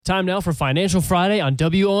Time now for Financial Friday on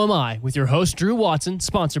WOMI with your host, Drew Watson,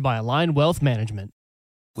 sponsored by Align Wealth Management.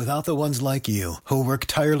 Without the ones like you, who work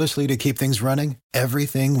tirelessly to keep things running,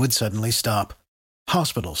 everything would suddenly stop.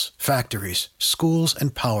 Hospitals, factories, schools,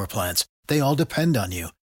 and power plants, they all depend on you.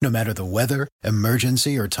 No matter the weather,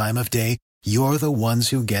 emergency, or time of day, you're the ones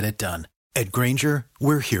who get it done. At Grainger,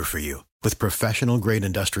 we're here for you with professional-grade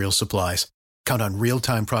industrial supplies. Count on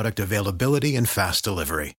real-time product availability and fast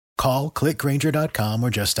delivery. Call, clickgrainger.com, or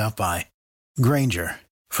just stop by. Grainger,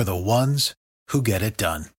 for the ones who get it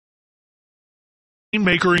done.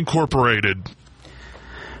 Maker Incorporated.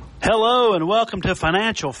 Hello and welcome to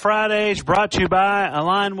Financial Fridays, brought to you by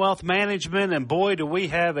Align Wealth Management. And boy, do we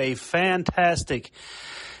have a fantastic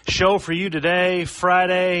show for you today,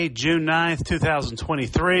 Friday, June 9th,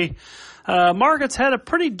 2023. Markets had a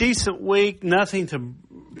pretty decent week, nothing to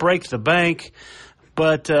break the bank,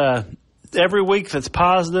 but every week that's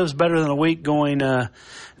positive is better than a week going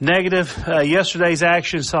negative. Yesterday's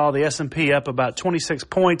action saw the S&P up about 26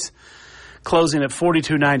 points, closing at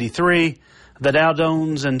 4293. The Dow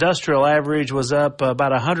Jones Industrial Average was up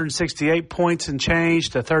about 168 points and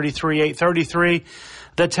change to 33,833.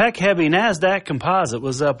 The tech-heavy NASDAQ Composite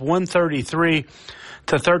was up 133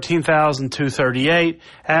 to 13,238.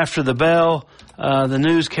 After the bell, the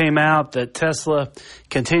news came out that Tesla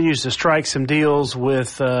continues to strike some deals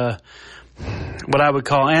with what I would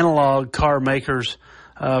call analog car makers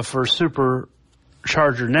for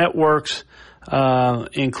supercharger networks,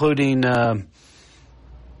 including,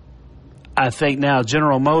 I think now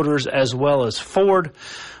General Motors as well as Ford.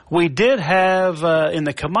 We did have, in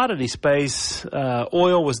the commodity space,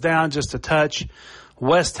 oil was down just a touch.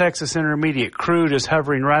 West Texas Intermediate crude is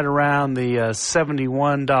hovering right around the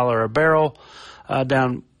 $71 a barrel,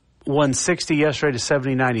 down 160 yesterday to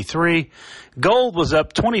 70.93. Gold was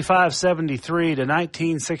up 25.73 to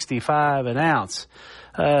 19.65 an ounce.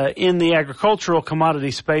 In the agricultural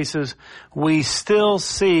commodity spaces, we still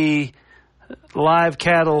see live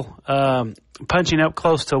cattle punching up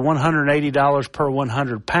close to $180 per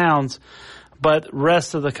 100 pounds, but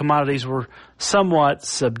rest of the commodities were somewhat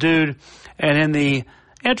subdued. And in the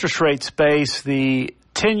interest rate space, the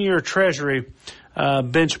 10-year Treasury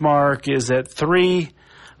benchmark is at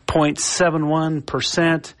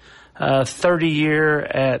 3.71%, 30-year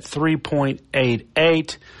at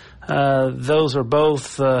 3.88. Those are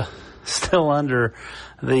both still under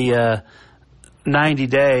the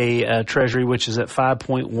 90-day Treasury, which is at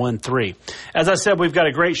 5.13. As I said, we've got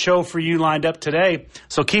a great show for you lined up today,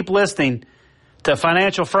 so keep listening to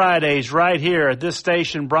Financial Fridays right here at this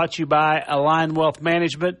station, brought to you by Align Wealth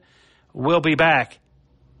Management. We'll be back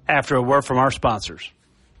after a word from our sponsors.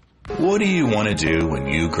 What do you want to do when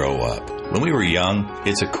you grow up? When we were young,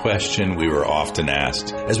 it's a question we were often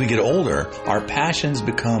asked. As we get older, our passions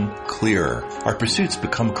become clearer. Our pursuits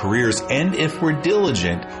become careers. And if we're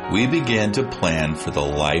diligent, we begin to plan for the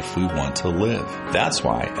life we want to live. That's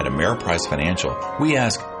why at Ameriprise Financial, we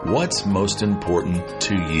ask, what's most important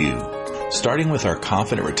to you? Starting with our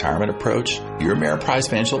Confident Retirement approach, your Ameriprise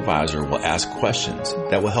Financial Advisor will ask questions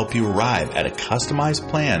that will help you arrive at a customized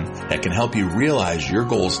plan that can help you realize your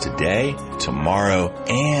goals today, tomorrow,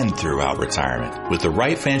 and throughout retirement. With the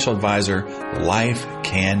right financial advisor, life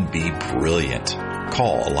can be brilliant.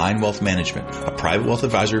 Call Align Wealth Management, a private wealth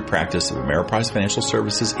advisory practice of Ameriprise Financial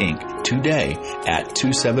Services, Inc., today at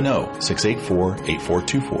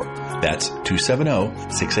 270-684-8424. That's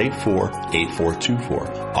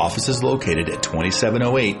 270-684-8424. Office is located at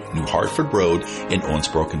 2708 New Hartford Road in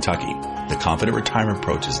Owensboro, Kentucky. The Confident Retirement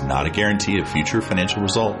approach is not a guarantee of future financial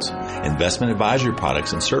results. Investment advisory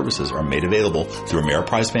products and services are made available through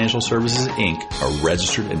Ameriprise Financial Services, Inc., a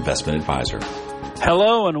registered investment advisor.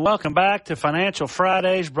 Hello and welcome back to Financial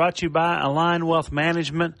Fridays, brought to you by Align Wealth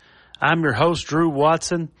Management. I'm your host, Drew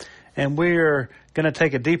Watson, and we're going to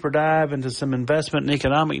take a deeper dive into some investment and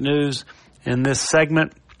economic news in this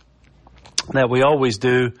segment that we always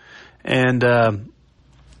do. And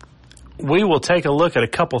we will take a look at a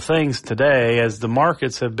couple things today as the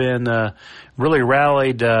markets have been really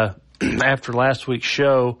rallied after last week's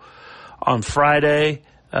show on Friday.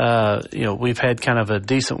 We've had kind of a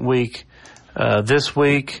decent week this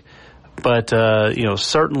week, but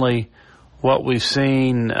certainly what we've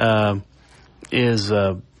seen is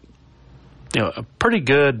a pretty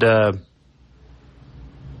good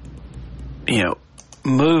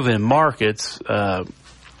move in markets that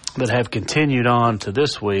have continued on to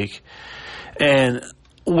this week. And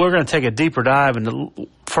we're going to take a deeper dive into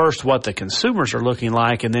first what the consumers are looking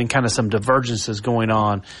like, and then kind of some divergences going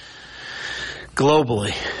on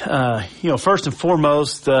globally. First and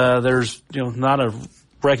foremost, there's not a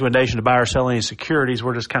recommendation to buy or sell any securities.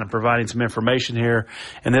 We're just kind of providing some information here,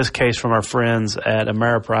 in this case from our friends at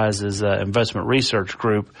Ameriprise's investment research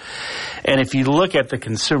group. And if you look at the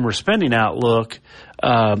consumer spending outlook,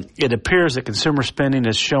 it appears that consumer spending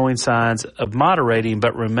is showing signs of moderating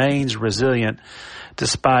but remains resilient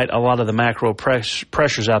despite a lot of the macro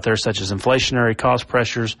pressures out there, such as inflationary cost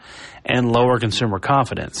pressures and lower consumer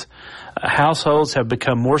confidence. Households have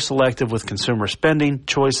become more selective with consumer spending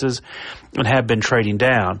choices and have been trading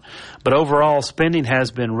down. But overall, spending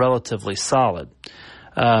has been relatively solid.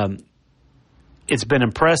 It's been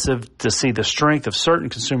impressive to see the strength of certain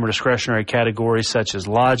consumer discretionary categories such as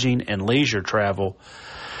lodging and leisure travel.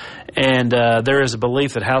 And there is a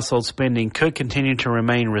belief that household spending could continue to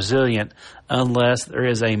remain resilient unless there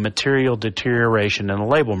is a material deterioration in the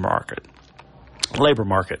labor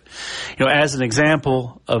market. As an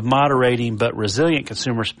example of moderating but resilient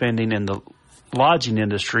consumer spending in the lodging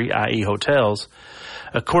industry, i.e. hotels,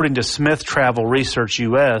 according to Smith Travel Research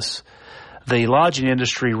U.S., the lodging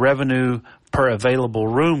industry revenue per available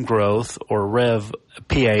room growth, or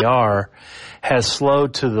RevPAR, has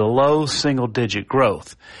slowed to the low single-digit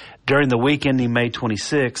growth. During the week ending May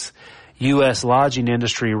 26, U.S. lodging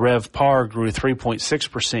industry RevPAR grew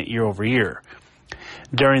 3.6% year over year.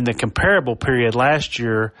 During the comparable period last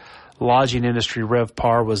year, lodging industry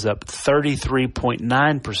RevPAR was up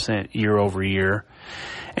 33.9% year over year,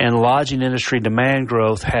 and lodging industry demand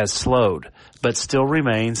growth has slowed, but still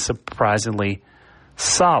remains surprisingly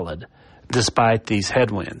solid despite these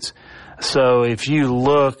headwinds. So if you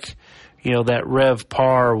look, that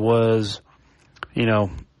RevPAR was,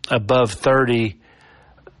 above 30,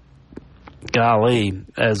 golly,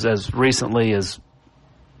 as recently as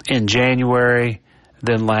in January,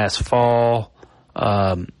 then last fall,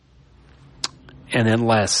 and then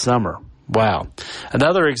last summer. Wow.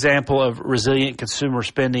 Another example of resilient consumer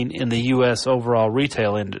spending in the U.S. overall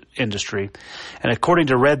retail industry. And according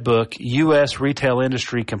to Redbook, U.S. retail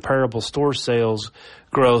industry comparable store sales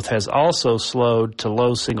growth has also slowed to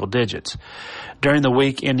low single digits. During the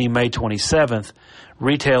week ending May 27th,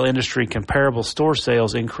 retail industry comparable store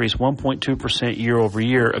sales increased 1.2% year over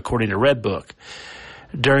year, according to Redbook.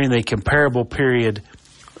 During the comparable period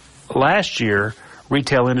last year,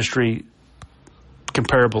 retail industry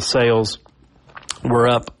comparable sales were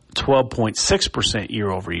up 12.6% year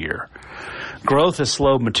over year. Growth has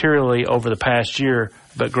slowed materially over the past year,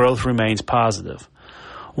 but growth remains positive.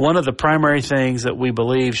 One of the primary things that we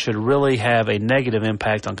believe should really have a negative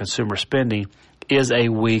impact on consumer spending is a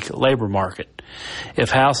weak labor market.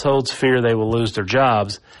 If households fear they will lose their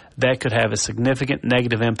jobs, that could have a significant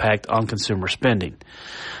negative impact on consumer spending.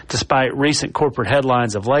 Despite recent corporate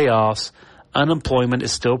headlines of layoffs, unemployment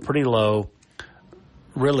is still pretty low,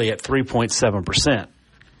 really at 3.7%.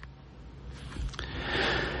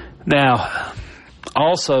 Now,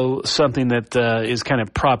 also something that is kind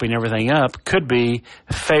of propping everything up could be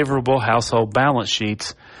favorable household balance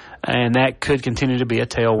sheets, and that could continue to be a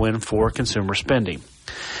tailwind for consumer spending.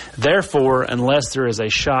 Therefore, unless there is a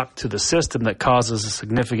shock to the system that causes a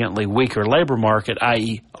significantly weaker labor market,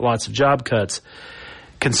 i.e. lots of job cuts,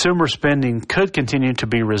 consumer spending could continue to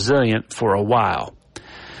be resilient for a while.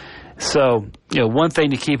 So, one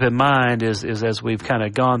thing to keep in mind is as we've kind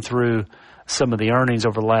of gone through some of the earnings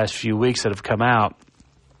over the last few weeks that have come out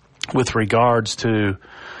with regards to,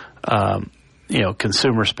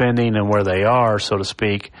 consumer spending and where they are, so to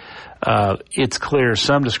speak, it's clear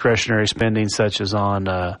some discretionary spending, such as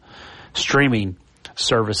on streaming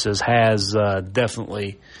services, has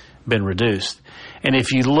definitely been reduced. And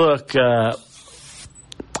if you look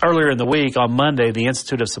earlier in the week, on Monday, the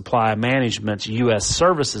Institute of Supply Management's U.S.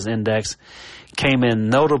 Services Index came in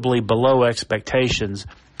notably below expectations,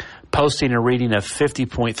 posting a reading of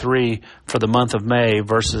 50.3 for the month of May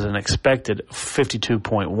versus an expected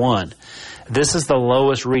 52.1. This is the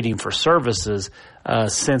lowest reading for services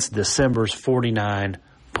since December's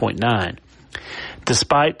 49.9.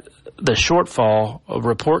 Despite the shortfall,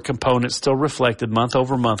 report components still reflected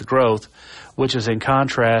month-over-month growth, which is in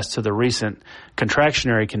contrast to the recent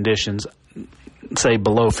contractionary conditions, say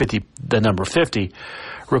below 50, the number 50,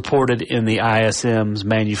 reported in the ISM's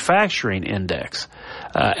manufacturing index.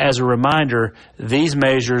 As a reminder, these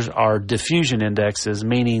measures are diffusion indexes,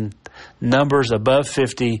 meaning numbers above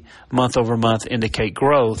 50 month-over-month indicate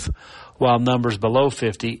growth, while numbers below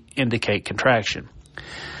 50 indicate contraction.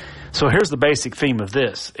 So here's the basic theme of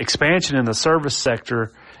this. Expansion in the service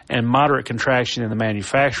sector and moderate contraction in the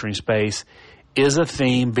manufacturing space is a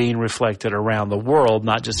theme being reflected around the world,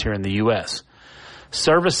 not just here in the U.S.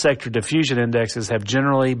 Service sector diffusion indexes have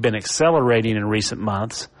generally been accelerating in recent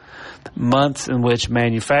months in which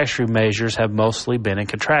manufacturing measures have mostly been in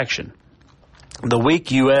contraction. The weak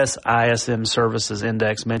U.S. ISM Services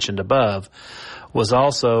Index mentioned above was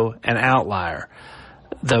also an outlier.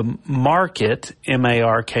 The market,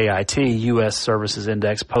 M-A-R-K-I-T, U.S. Services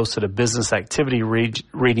Index posted a business activity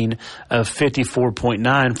reading of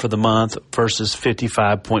 54.9 for the month versus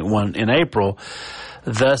 55.1 in April,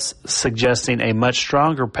 thus suggesting a much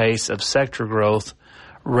stronger pace of sector growth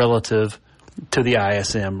relative to the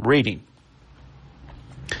ISM reading.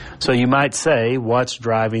 So you might say, what's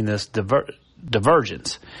driving this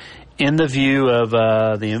divergence? In the view of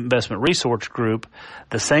the Investment Research Group,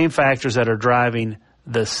 the same factors that are driving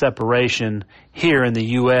the separation here in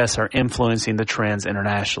the U.S. are influencing the trends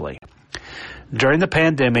internationally. During the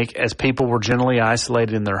pandemic, as people were generally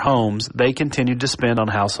isolated in their homes, they continued to spend on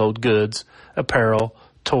household goods, apparel,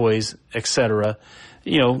 toys, etc.,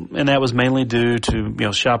 and that was mainly due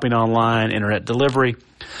to, shopping online, internet delivery,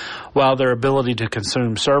 while their ability to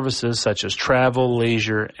consume services such as travel,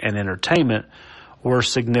 leisure, and entertainment were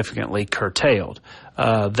significantly curtailed.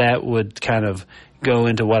 That would kind of go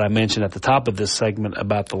into what I mentioned at the top of this segment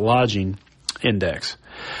about the lodging index.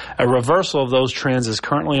 A reversal of those trends is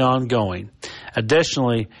currently ongoing.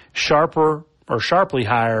 Additionally, sharply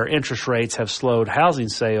higher interest rates have slowed housing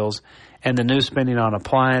sales and the new spending on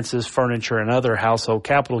appliances, furniture, and other household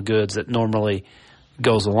capital goods that normally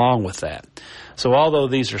goes along with that. So although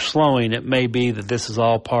these are slowing, it may be that this is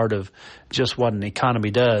all part of just what an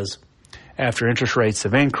economy does after interest rates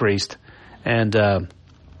have increased and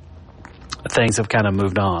things have kind of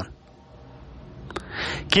moved on.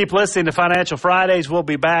 Keep listening to Financial Fridays. We'll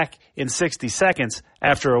be back in 60 seconds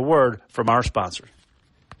after a word from our sponsor.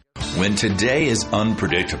 When today is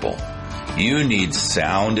unpredictable, you need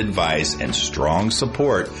sound advice and strong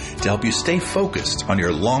support to help you stay focused on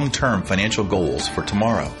your long-term financial goals for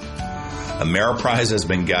tomorrow. Ameriprise has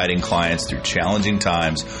been guiding clients through challenging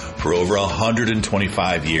times for over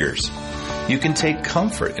 125 years. You can take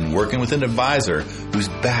comfort in working with an advisor who's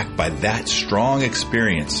backed by that strong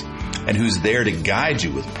experience and who's there to guide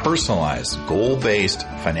you with personalized, goal-based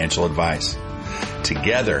financial advice.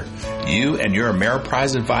 Together, you and your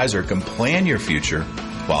Ameriprise advisor can plan your future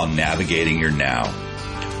while navigating your now.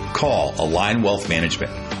 Call Align Wealth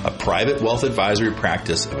Management, a private wealth advisory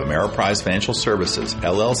practice of Ameriprise Financial Services,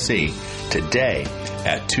 LLC, today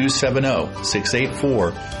at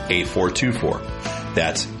 270-684-8424.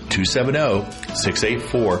 That's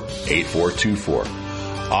 270-684-8424.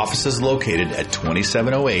 Offices located at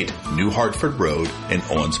 2708 New Hartford Road in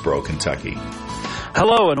Owensboro, Kentucky.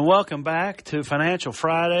 Hello and welcome back to Financial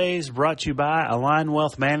Fridays, brought to you by Align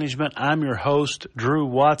Wealth Management. I'm your host, Drew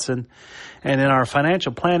Watson, and in our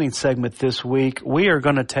financial planning segment this week, we are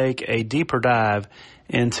going to take a deeper dive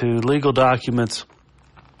into legal documents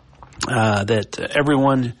that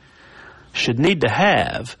everyone should need to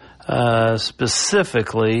have,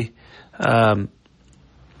 specifically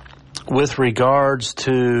with regards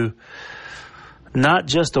to not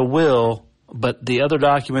just a will, but the other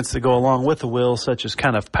documents that go along with the will, such as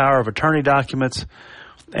kind of power of attorney documents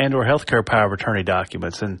and or healthcare power of attorney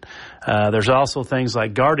documents. And there's also things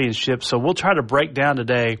like guardianship. So we'll try to break down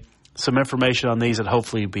today some information on these that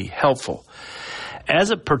hopefully be helpful.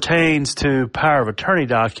 As it pertains to power of attorney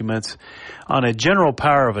documents, on a general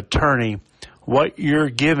power of attorney, what you're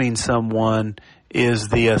giving someone is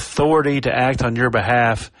the authority to act on your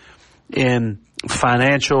behalf in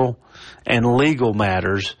financial and legal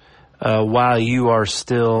matters while you are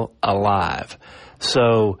still alive.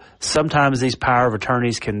 So sometimes these power of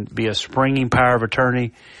attorneys can be a springing power of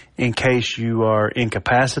attorney in case you are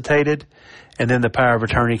incapacitated, and then the power of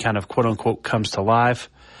attorney kind of quote-unquote comes to life.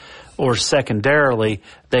 Or secondarily,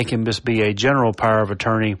 they can just be a general power of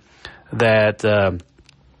attorney that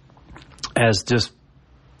as just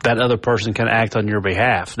that other person can act on your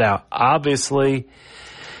behalf. Now, obviously,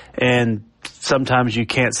 and sometimes you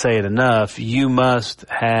can't say it enough, you must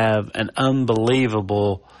have an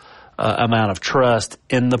unbelievable amount of trust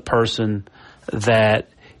in the person that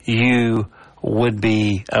you would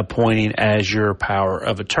be appointing as your power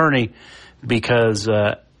of attorney because,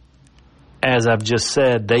 as I've just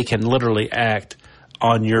said, they can literally act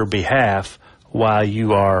on your behalf while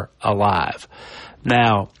you are alive.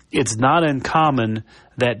 Now, it's not uncommon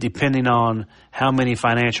that depending on how many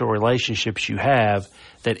financial relationships you have,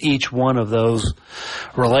 that each one of those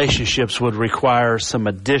relationships would require some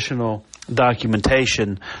additional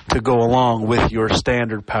documentation to go along with your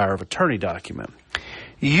standard power of attorney document.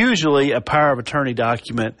 Usually a power of attorney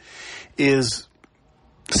document is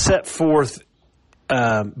set forth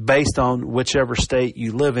based on whichever state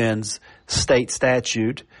you live in's state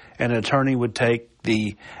statute, and an attorney would take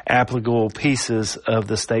the applicable pieces of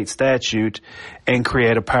the state statute and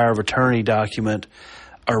create a power of attorney document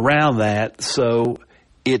around that, so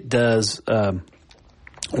it does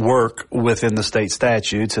work within the state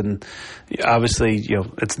statutes. And obviously,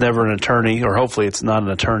 it's never an attorney, or hopefully it's not an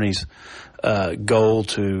attorney's goal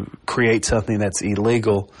to create something that's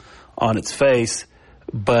illegal on its face.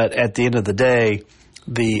 But at the end of the day,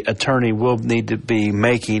 the attorney will need to be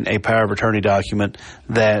making a power of attorney document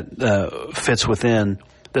that fits within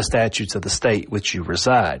the statutes of the state which you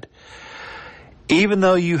reside. Even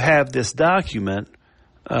though you have this document,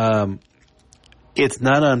 it's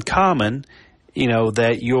not uncommon,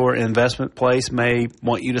 that your investment place may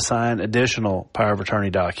want you to sign additional power of attorney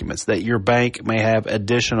documents, that your bank may have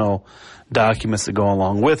additional documents that go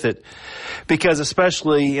along with it. Because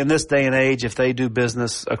especially in this day and age, if they do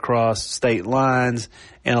business across state lines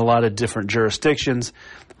and a lot of different jurisdictions,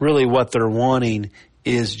 really what they're wanting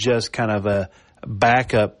is just kind of a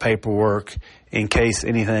backup paperwork in case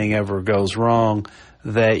anything ever goes wrong,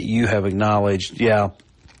 that you have acknowledged,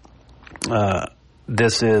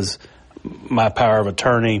 this is my power of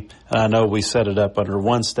attorney. And I know we set it up under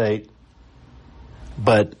one state,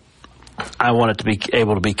 but I want it to be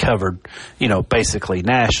able to be covered, basically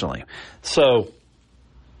nationally. So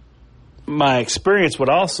my experience would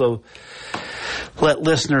also let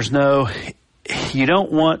listeners know you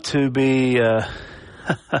don't want to be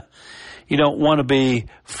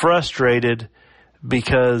frustrated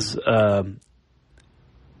because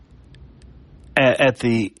at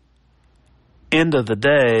the end of the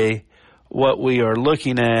day, what we are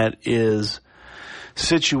looking at is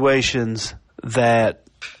situations that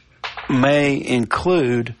may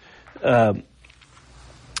include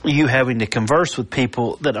you having to converse with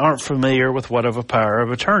people that aren't familiar with what a power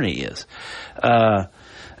of attorney is.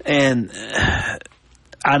 And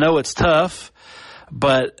I know it's tough,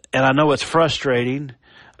 and I know it's frustrating,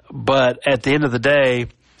 but at the end of the day,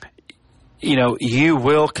 you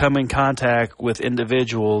will come in contact with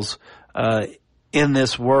individuals in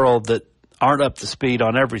this world that aren't up to speed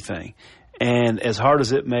on everything. And as hard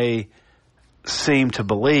as it may seem to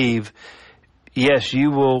believe, yes, you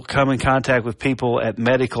will come in contact with people at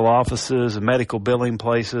medical offices and medical billing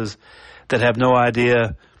places that have no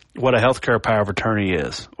idea what a healthcare power of attorney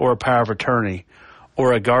is, or a power of attorney,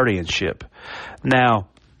 or a guardianship. Now,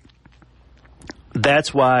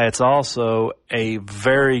 that's why it's also a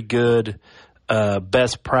very good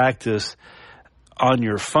best practice on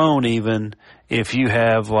your phone, even if you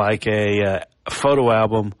have like a photo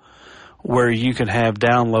album where you can have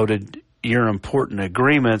downloaded your important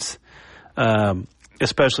agreements,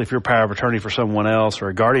 especially if you're a power of attorney for someone else or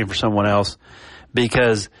a guardian for someone else,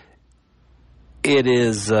 because it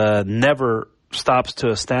is never stops to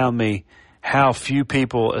astound me how few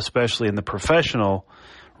people, especially in the professional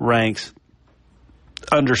ranks,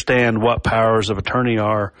 understand what powers of attorney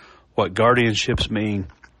are, what guardianships mean,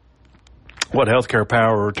 what healthcare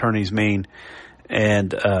power of attorneys mean,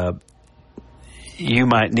 and you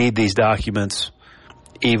might need these documents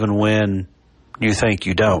even when you think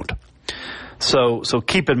you don't. So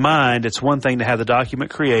keep in mind, it's one thing to have the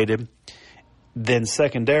document created. Then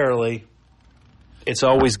secondarily, it's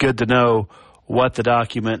always good to know what the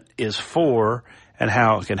document is for and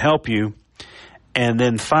how it can help you. And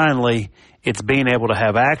then finally, it's being able to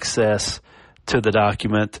have access to the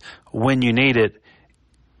document when you need it,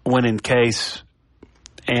 when in case,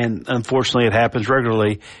 and unfortunately it happens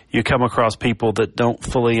regularly, you come across people that don't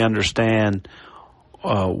fully understand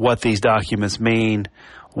what these documents mean,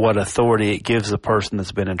 what authority it gives the person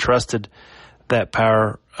that's been entrusted that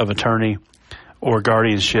power of attorney or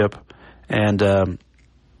guardianship. And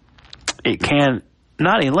it can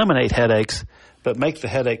not eliminate headaches, but make the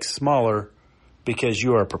headaches smaller because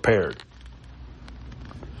you are prepared.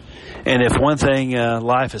 And if one thing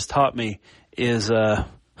life has taught me is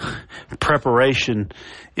preparation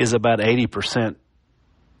is about 80%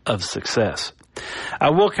 of success.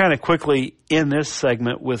 I will kind of quickly end this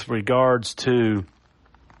segment with regards to,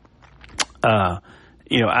 I've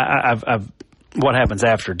what happens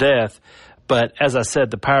after death. But as I said,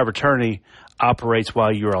 the power of attorney operates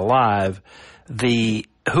while you're alive.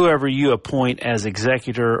 Whoever you appoint as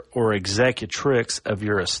executor or executrix of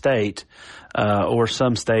your estate, or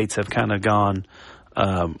some states have kind of gone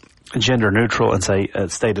gender neutral and say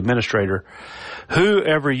state administrator,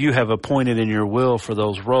 whoever you have appointed in your will for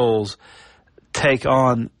those roles take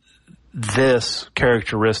on this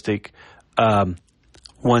characteristic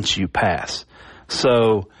once you pass.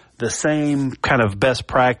 So the same kind of best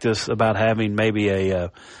practice about having maybe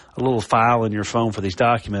a little file in your phone for these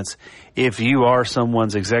documents, if you are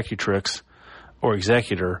someone's executrix or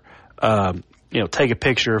executor, take a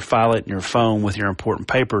picture, file it in your phone with your important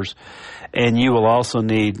papers. And you will also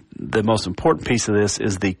need, the most important piece of this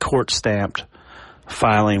is the court-stamped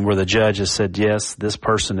filing where the judge has said, yes, this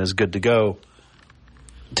person is good to go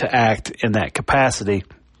to act in that capacity.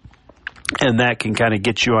 And that can kind of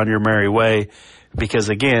get you on your merry way because,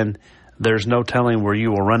 again, there's no telling where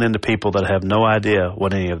you will run into people that have no idea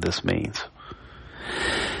what any of this means.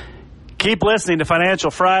 Keep listening to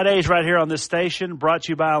Financial Fridays right here on this station, brought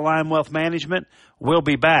to you by Align Wealth Management. We'll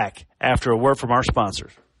be back after a word from our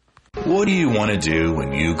sponsors. What do you want to do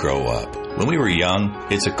when you grow up? When we were young,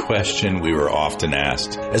 it's a question we were often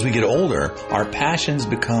asked. As we get older, our passions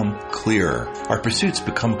become clearer, our pursuits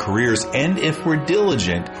become careers, and if we're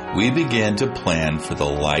diligent, we begin to plan for the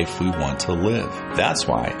life we want to live. That's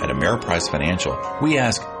why at Ameriprise Financial, we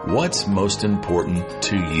ask, what's most important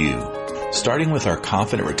to you? Starting with our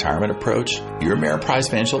Confident Retirement approach, your Ameriprise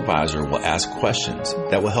Financial Advisor will ask questions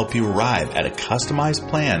that will help you arrive at a customized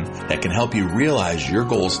plan that can help you realize your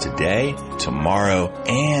goals today, tomorrow,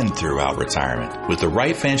 and throughout retirement. With the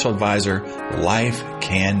right financial advisor, life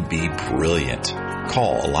can be brilliant.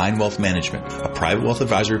 Call Align Wealth Management, a private wealth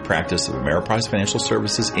advisory practice of Ameriprise Financial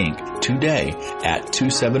Services, Inc., today at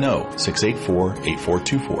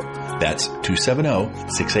 270-684-8424. That's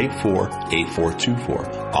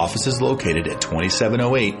 270-684-8424. Office is located at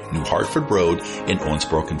 2708 New Hartford Road in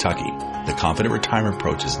Owensboro, Kentucky. The Confident Retirement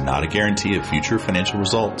approach is not a guarantee of future financial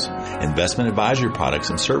results. Investment advisory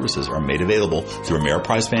products and services are made available through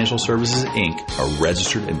Ameriprise Financial Services, Inc., a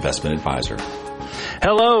registered investment advisor.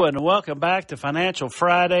 Hello and welcome back to Financial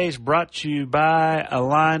Fridays, brought to you by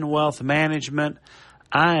Align Wealth Management.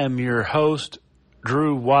 I am your host,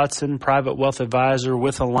 Drew Watson, private wealth advisor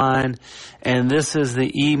with Align, and this is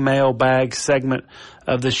the email bag segment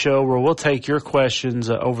of the show where we'll take your questions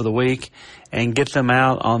over the week and get them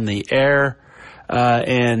out on the air.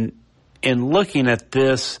 And in looking at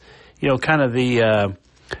this, kind of the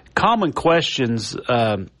common questions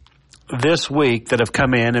this week that have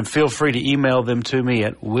come in, and feel free to email them to me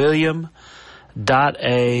at william.a.watson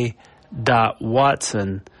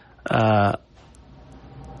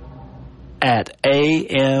at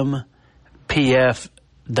ampf.com,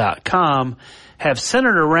 have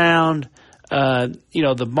centered around,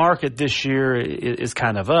 the market this year is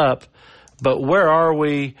kind of up, but where are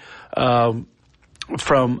we from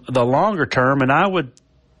the longer term? And I would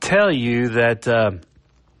tell you that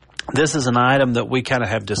this is an item that we kind of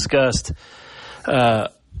have discussed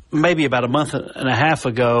maybe about a month and a half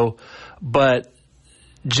ago, but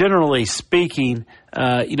generally speaking,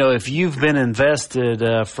 if you've been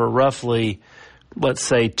invested for roughly, let's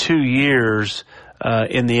say, 2 years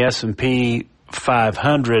in the S&P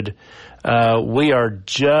 500, we are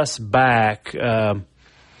just back,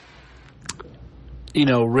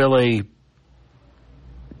 really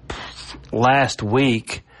last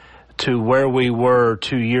week to where we were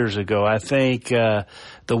 2 years ago. I think the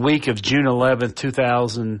week of June 11th,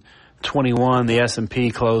 2021, the S&P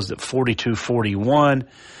closed at 4241.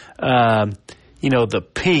 The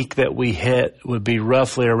peak that we hit would be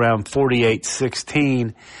roughly around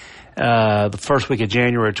 4816 the first week of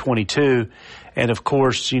January 22. And, of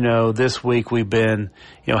course, this week we've been,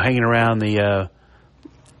 hanging around the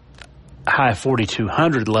high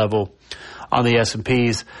 4200 level on the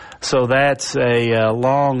S&Ps. So that's a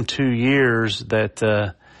long 2 years that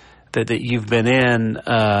you've been in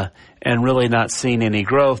and really not seen any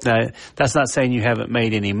growth. Now, that's not saying you haven't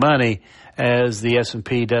made any money, as the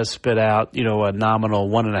S&P does spit out, a nominal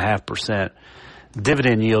 1.5%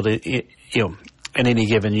 dividend yield, in any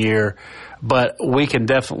given year. But we can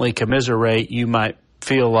definitely commiserate. You might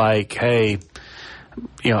feel like, hey,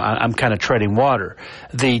 I'm kind of treading water.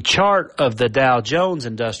 The chart of the Dow Jones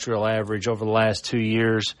Industrial Average over the last 2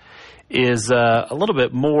 years is a little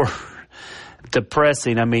bit more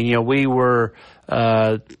depressing. I mean, we were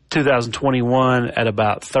 2021 at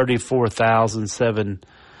about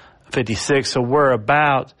 34,756, so we're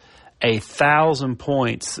about 1,000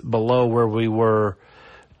 points below where we were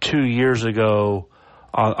 2 years ago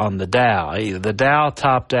on the Dow. The Dow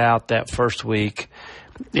topped out that first week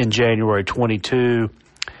in January 22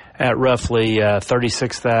 at roughly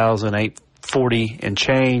 36,840 and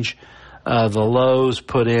change. The lows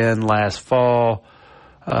put in last fall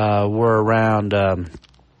were around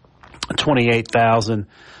 28,000.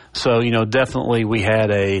 So, definitely we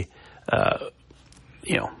had a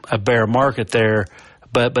bear market there,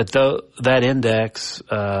 but that index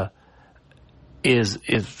is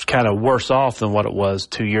kind of worse off than what it was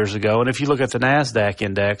 2 years ago. And if you look at the NASDAQ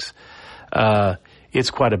index, it's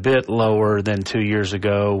quite a bit lower than 2 years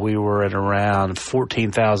ago. We were at around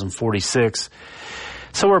 14,046.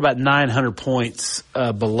 So we're about 900 points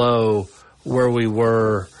below where we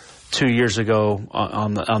were 2 years ago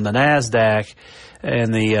on the NASDAQ.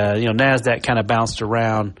 And the NASDAQ kind of bounced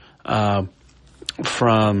around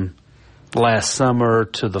from last summer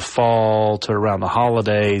to the fall to around the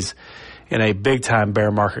holidays in a big-time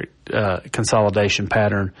bear market consolidation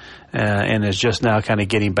pattern, and is just now kind of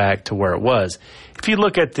getting back to where it was. If you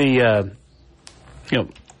look at the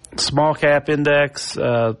small cap index,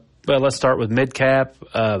 well, let's start with mid cap.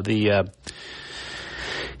 The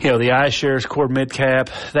iShares Core Mid Cap,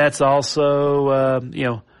 that's also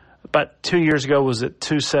about 2 years ago was at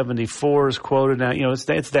 274 is quoted. Now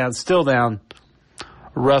it's down, still down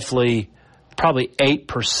roughly probably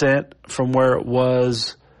 8% from where it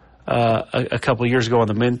was a couple of years ago on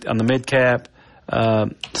the mid cap.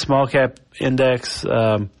 Small cap index,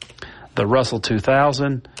 the Russell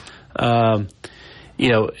 2000.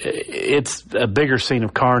 It's a bigger scene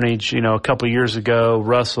of carnage. A couple of years ago,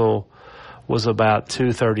 Russell was about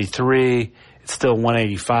 233. It's still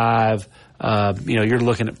 185. You're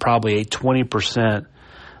looking at probably a 20%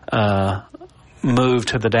 move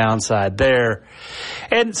to the downside there.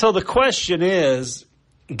 And so the question is,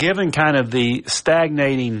 given kind of the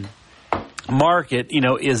stagnating market,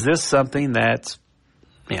 is this something that's,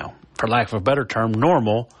 for lack of a better term,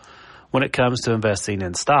 normal when it comes to investing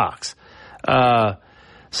in stocks?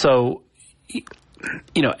 So,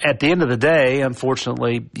 at the end of the day,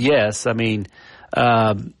 unfortunately, yes. I mean,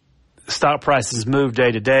 stock prices move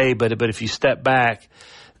day to day, but if you step back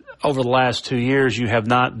over the last 2 years, you have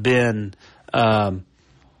not been,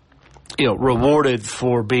 rewarded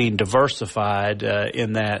for being diversified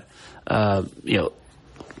in that,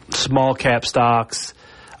 small cap stocks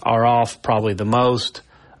are off probably the most.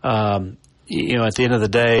 At the end of the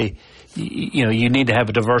day, you need to have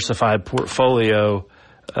a diversified portfolio,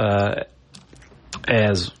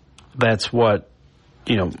 as that's what,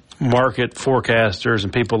 market forecasters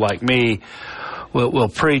and people like me will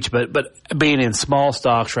preach. But being in small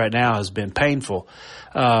stocks right now has been painful.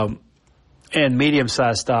 And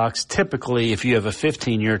medium-sized stocks, typically, if you have a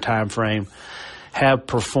 15-year time frame, have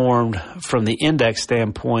performed from the index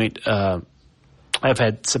standpoint, have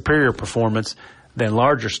had superior performance than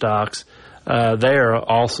larger stocks. They are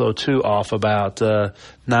also off about 9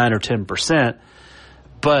 or 10%.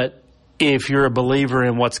 But if you're a believer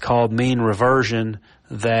in what's called mean reversion,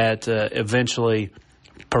 that eventually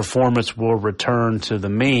performance will return to the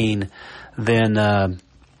mean, then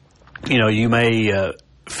you may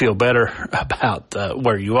feel better about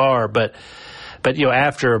where you are. But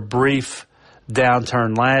after a brief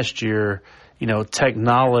downturn last year,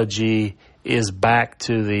 technology is back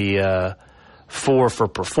to the fore for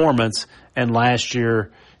performance. And last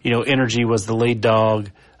year, energy was the lead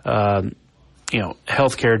dog.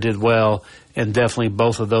 Healthcare did well, and definitely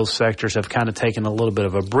both of those sectors have kind of taken a little bit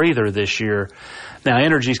of a breather this year. Now,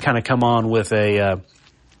 energy's kind of come on with a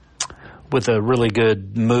really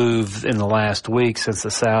good move in the last week, since the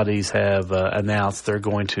Saudis have announced they're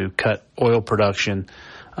going to cut oil production,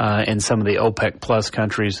 and some of the OPEC plus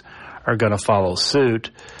countries are going to follow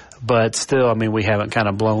suit. But still, I mean, we haven't kind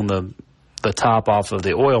of blown the top off of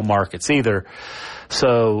the oil markets either.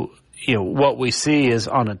 So, what we see is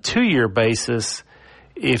on a 2-year basis,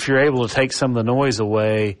 if you're able to take some of the noise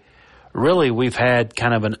away, really we've had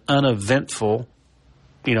kind of an uneventful,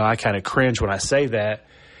 I kind of cringe when I say that,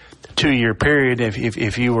 2-year period.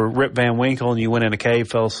 If you were Rip Van Winkle and you went in a cave,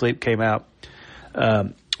 fell asleep, came out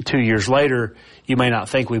 2 years later, you may not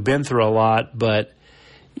think we've been through a lot, but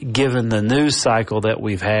given the news cycle that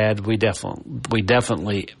we've had, we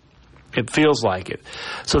definitely it feels like it.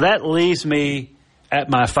 So that leaves me at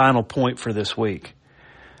my final point for this week.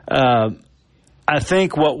 I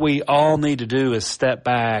think what we all need to do is step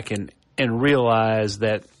back and realize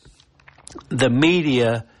that the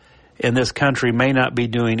media in this country may not be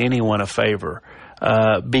doing anyone a favor,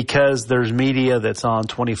 because there's media that's on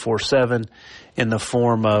 24/7 in the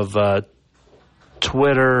form of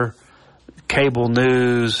Twitter, cable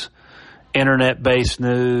news, internet-based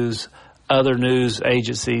news, other news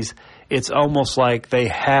agencies. It's almost like they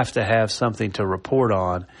have to have something to report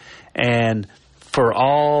on. And for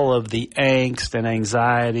all of the angst and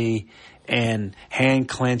anxiety and hand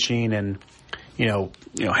clenching and,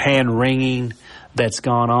 hand wringing that's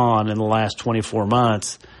gone on in the last 24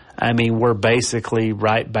 months, I mean, we're basically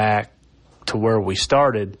right back to where we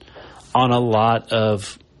started on a lot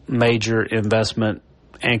of major investment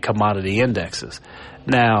and commodity indexes.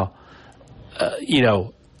 Now,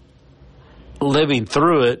 living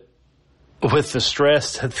through it with the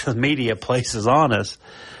stress that the media places on us,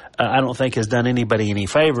 I don't think has done anybody any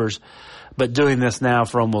favors. But doing this now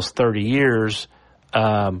for almost 30 years,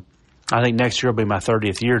 I think next year will be my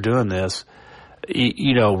 30th year doing this.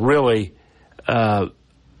 Really,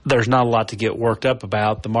 there's not a lot to get worked up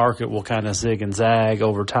about. The market will kind of zig and zag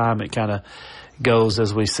over time. It kind of goes,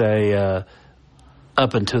 as we say,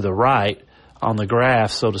 up and to the right on the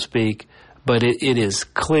graph, so to speak, but it is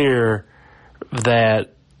clear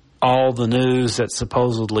that all the news that's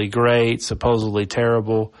supposedly great, supposedly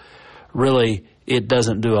terrible, really it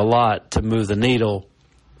doesn't do a lot to move the needle,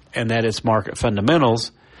 and that it's market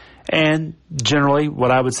fundamentals. And generally,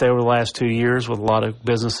 what I would say over the last 2 years with a lot of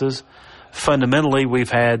businesses, fundamentally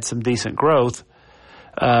we've had some decent growth,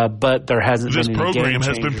 but there hasn't been any game changers. This program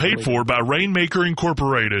has been paid for by Rainmaker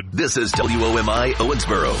Incorporated. This is WOMI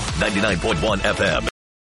Owensboro, 99.1 FM.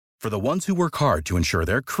 For the ones who work hard to ensure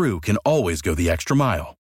their crew can always go the extra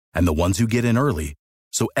mile, and the ones who get in early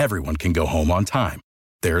so everyone can go home on time,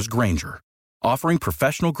 there's Grainger, offering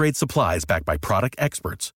professional-grade supplies backed by product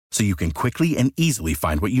experts so you can quickly and easily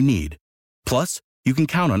find what you need. Plus, you can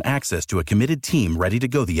count on access to a committed team ready to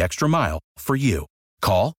go the extra mile for you.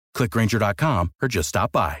 Call, click Grainger.com, or just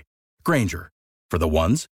stop by. Grainger, for the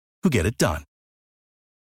ones who get it done.